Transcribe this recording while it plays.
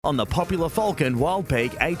On the popular Falcon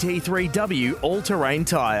Wildpeak AT3W all-terrain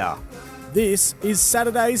tyre. This is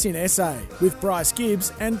Saturdays in SA with Bryce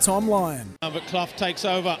Gibbs and Tom Lyon. But Clough takes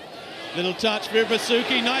over. Little touch for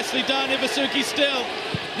Ibasuki. Nicely done. Ibasuki still.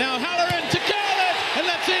 Now Halloran to curl it. And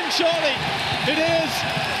that's in, surely. It is.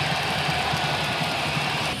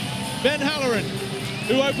 Ben Halloran,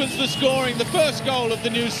 who opens the scoring, the first goal of the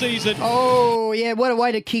new season. Oh, yeah, what a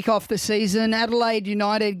way to kick off the season. Adelaide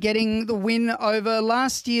United getting the win over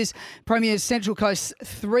last year's Premier's Central Coast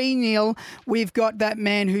 3-0. We've got that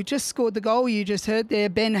man who just scored the goal you just heard there,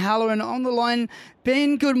 Ben Halloran, on the line.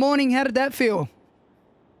 Ben, good morning. How did that feel?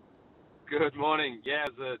 Good morning. Yeah,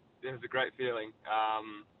 it was a great feeling.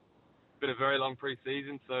 Been a very long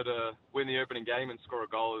pre-season, so to win the opening game and score a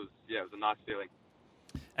goal it was a nice feeling.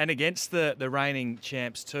 And against the reigning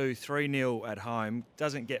champs too, 3-0 at home.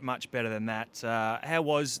 Doesn't get much better than that. How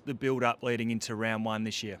was the build-up leading into round one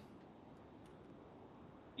this year?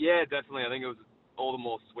 Yeah, definitely. I think it was all the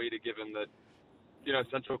more sweeter given that,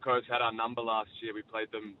 Central Coast had our number last year. We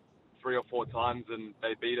played them 3 or 4 times and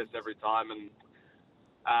they beat us every time.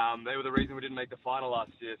 And they were the reason we didn't make the final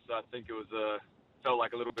last year. So I think it felt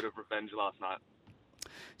like a little bit of revenge last night.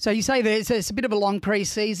 So you say there's a bit of a long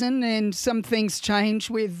pre-season and some things change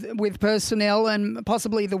with personnel and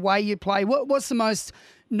possibly the way you play. What's the most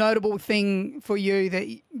notable thing for you that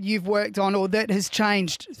you've worked on or that has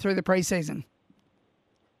changed through the pre-season?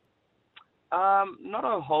 Not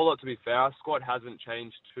a whole lot, to be fair. Our squad hasn't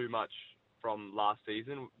changed too much from last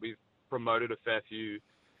season. We've promoted a fair few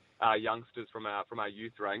youngsters from our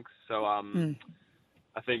youth ranks. So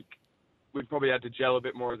I think we've probably had to gel a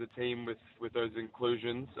bit more as a team with those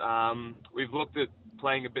inclusions. We've looked at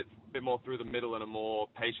playing a bit more through the middle and a more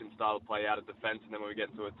patient style of play out of defence, and then when we get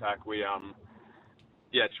into attack, we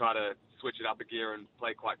try to switch it up a gear and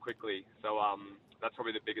play quite quickly. So that's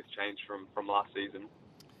probably the biggest change from last season.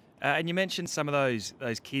 And you mentioned some of those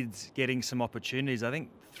kids getting some opportunities. I think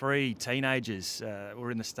 3 teenagers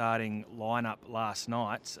were in the starting lineup last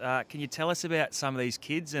night. Can you tell us about some of these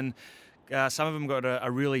kids? And some of them got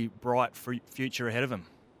a really bright future ahead of them.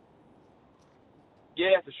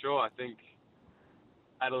 Yeah, for sure. I think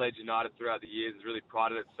Adelaide United throughout the years has really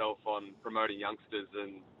prided itself on promoting youngsters,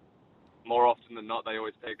 and more often than not, they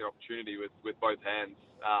always take their opportunity with both hands.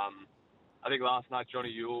 I think last night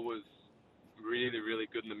Johnny Ewell was really, really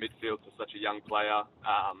good in the midfield for such a young player.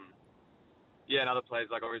 And other players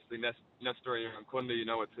like obviously Nestor Nkunde, you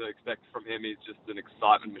know what to expect from him. He's just an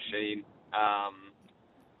excitement machine.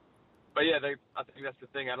 But yeah, I think that's the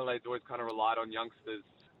thing. Adelaide's always kind of relied on youngsters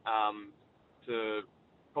to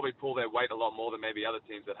probably pull their weight a lot more than maybe other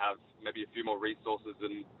teams that have maybe a few more resources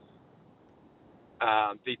and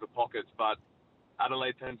deeper pockets. But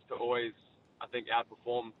Adelaide tends to always, I think,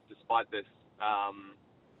 outperform despite this.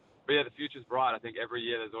 But yeah, the future's bright. I think every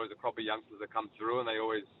year there's always a crop of youngsters that come through, and they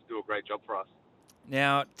always do a great job for us.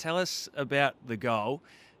 Now, tell us about the goal.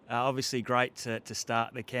 Obviously great to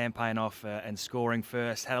start the campaign off and scoring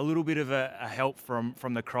first. Had a little bit of a help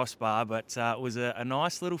from the crossbar, but it was a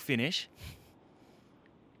nice little finish.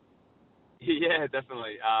 Yeah,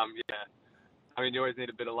 definitely. I mean, you always need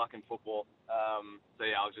a bit of luck in football. So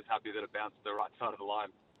yeah, I was just happy that it bounced the right side of the line.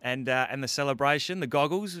 And the celebration, the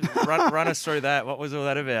goggles, run us through that. What was all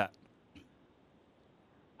that about?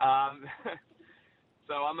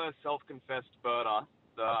 So I'm a self-confessed birder.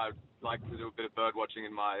 So I like to do a bit of bird watching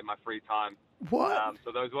in my free time. What?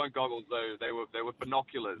 So those weren't goggles, though. They were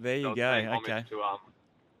binoculars. There you go. Okay. To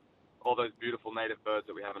all those beautiful native birds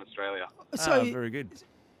that we have in Australia. So very good.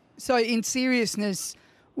 So in seriousness,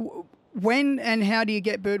 when and how do you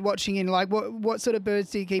get bird watching in? Like, what sort of birds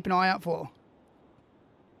do you keep an eye out for?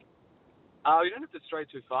 You don't have to stray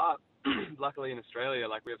too far. Luckily in Australia,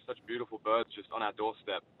 we have such beautiful birds just on our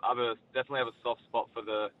doorstep. I definitely have a soft spot for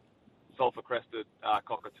the sulphur-crested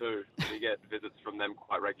cockatoo. You get visits from them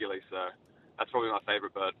quite regularly, so that's probably my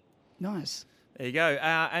favourite bird. Nice. There you go.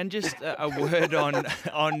 And just a word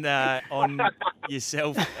on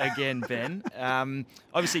yourself again, Ben.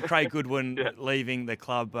 Obviously, Craig Goodwin leaving the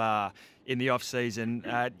club in the off-season.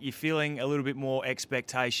 You're feeling a little bit more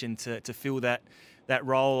expectation to fill that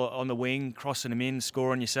role on the wing, crossing them in,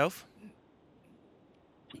 scoring yourself?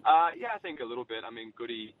 Yeah, I think a little bit. I mean,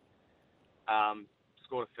 Goody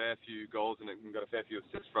scored a fair few goals and got a fair few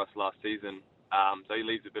assists for us last season. So he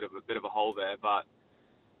leaves a bit of a hole there. But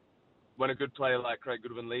when a good player like Craig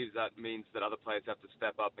Goodwin leaves, that means that other players have to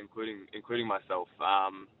step up, including myself.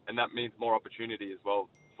 And that means more opportunity as well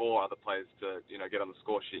for other players to get on the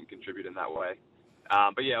score sheet and contribute in that way.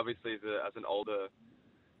 But yeah, obviously as an older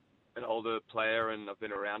player, and I've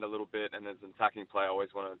been around a little bit, and as an attacking player, I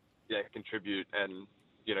always want to contribute and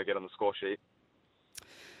get on the score sheet.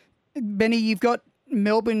 Benny, you've got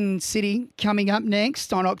Melbourne City coming up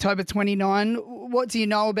next on October 29. What do you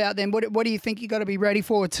know about them? What do you think you've got to be ready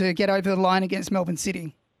for to get over the line against Melbourne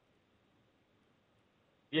City?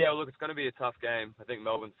 Yeah, well, look, it's going to be a tough game. I think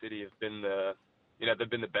Melbourne City have been they've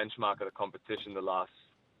been the benchmark of the competition the last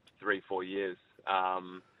 3-4 years.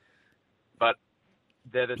 But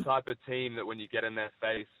they're the type of team that when you get in their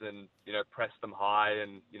face and, press them high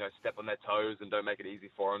and, step on their toes and don't make it easy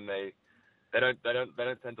for them, they don't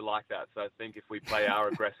tend to like that. So I think if we play our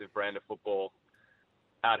aggressive brand of football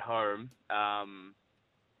at home, I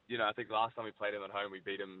think last time we played them at home, we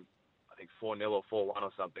beat them, I think 4-0 or 4-1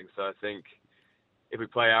 or something. So I think if we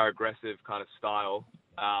play our aggressive kind of style,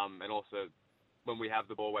 and also when we have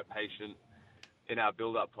the ball, we're patient in our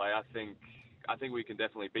build-up play, I think we can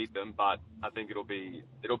definitely beat them, but I think it'll be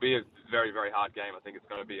a very, very hard game. I think it's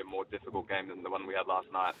going to be a more difficult game than the one we had last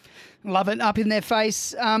night. Love it, up in their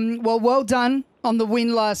face. Well done on the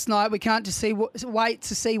win last night. We can't wait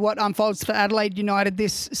to see what unfolds for Adelaide United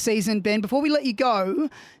this season, Ben. Before we let you go,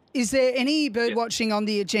 is there any bird watching on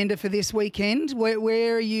the agenda for this weekend?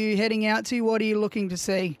 Where are you heading out to? What are you looking to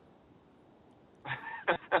see?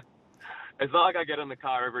 It's not like I get in the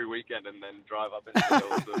car every weekend and then drive up into the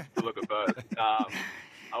hills to look at birds. I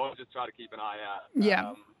always just try to keep an eye out.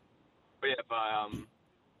 Yeah. I'd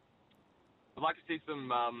like to see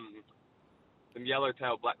some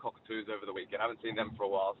yellow-tailed black cockatoos over the weekend. I haven't seen them for a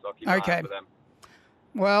while, so I'll keep an eye out for them.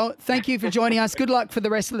 Well, thank you for joining us. Good luck for the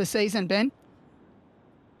rest of the season, Ben.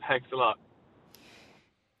 Thanks a lot.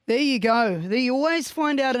 There you go. You always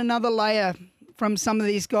find out another layer from some of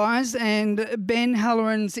these guys, and Ben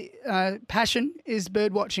Halloran's passion is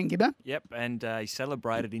bird watching, Gibba. Yep, and he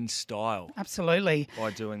celebrated in style. Absolutely. By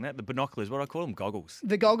doing that. The binoculars, what do I call them? Goggles.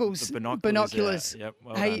 The goggles. The binoculars. Yep,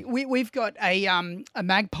 well hey, done. we've got a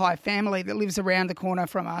magpie family that lives around the corner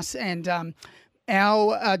from us, and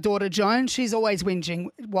our daughter Joan, she's always whinging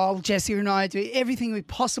while Jessie and I do everything we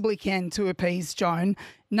possibly can to appease Joan.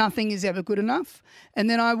 Nothing is ever good enough. And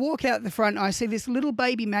then I walk out the front and I see this little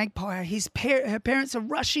baby magpie. Her parents are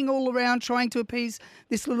rushing all around trying to appease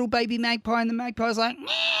this little baby magpie, and the magpie's like,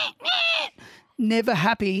 never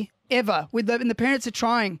happy, ever. And the parents are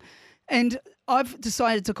trying. And I've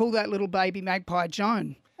decided to call that little baby magpie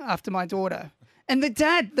Joan after my daughter. And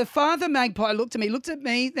the father magpie looked at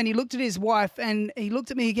me, then he looked at his wife, and he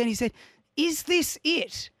looked at me again. He said, "Is this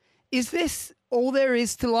it? Is this all there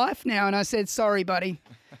is to life now?" And I said, "Sorry, buddy.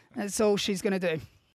 That's all she's going to do."